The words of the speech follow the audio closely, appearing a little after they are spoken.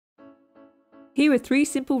Here are 3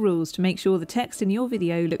 simple rules to make sure the text in your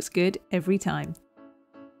video looks good every time.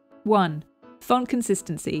 1. Font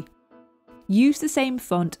consistency. Use the same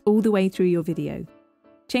font all the way through your video.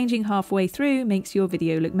 Changing halfway through makes your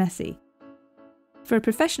video look messy. For a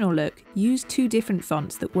professional look, use 2 different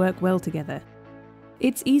fonts that work well together.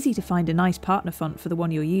 It's easy to find a nice partner font for the one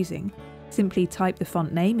you're using. Simply type the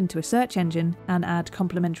font name into a search engine and add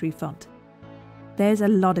complementary font. There's a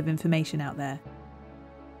lot of information out there.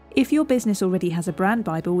 If your business already has a brand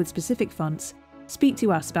Bible with specific fonts, speak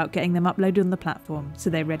to us about getting them uploaded on the platform so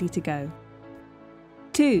they're ready to go.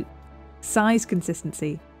 2. Size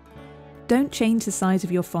consistency. Don't change the size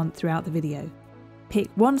of your font throughout the video. Pick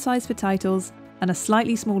one size for titles and a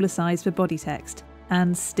slightly smaller size for body text,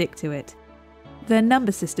 and stick to it. The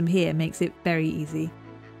number system here makes it very easy.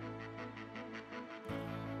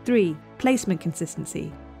 3. Placement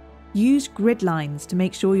consistency. Use grid lines to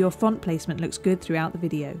make sure your font placement looks good throughout the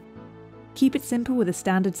video. Keep it simple with a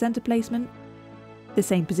standard center placement, the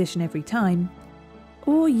same position every time,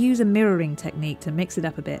 or use a mirroring technique to mix it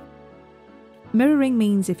up a bit. Mirroring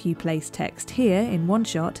means if you place text here in one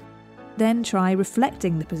shot, then try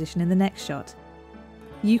reflecting the position in the next shot.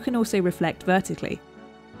 You can also reflect vertically.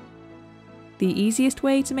 The easiest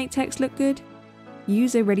way to make text look good?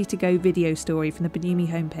 Use a ready-to-go video story from the Binumi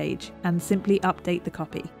homepage and simply update the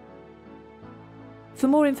copy. For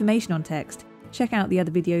more information on text, check out the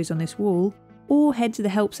other videos on this wall, or head to the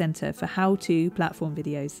Help Centre for how-to platform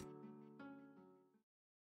videos.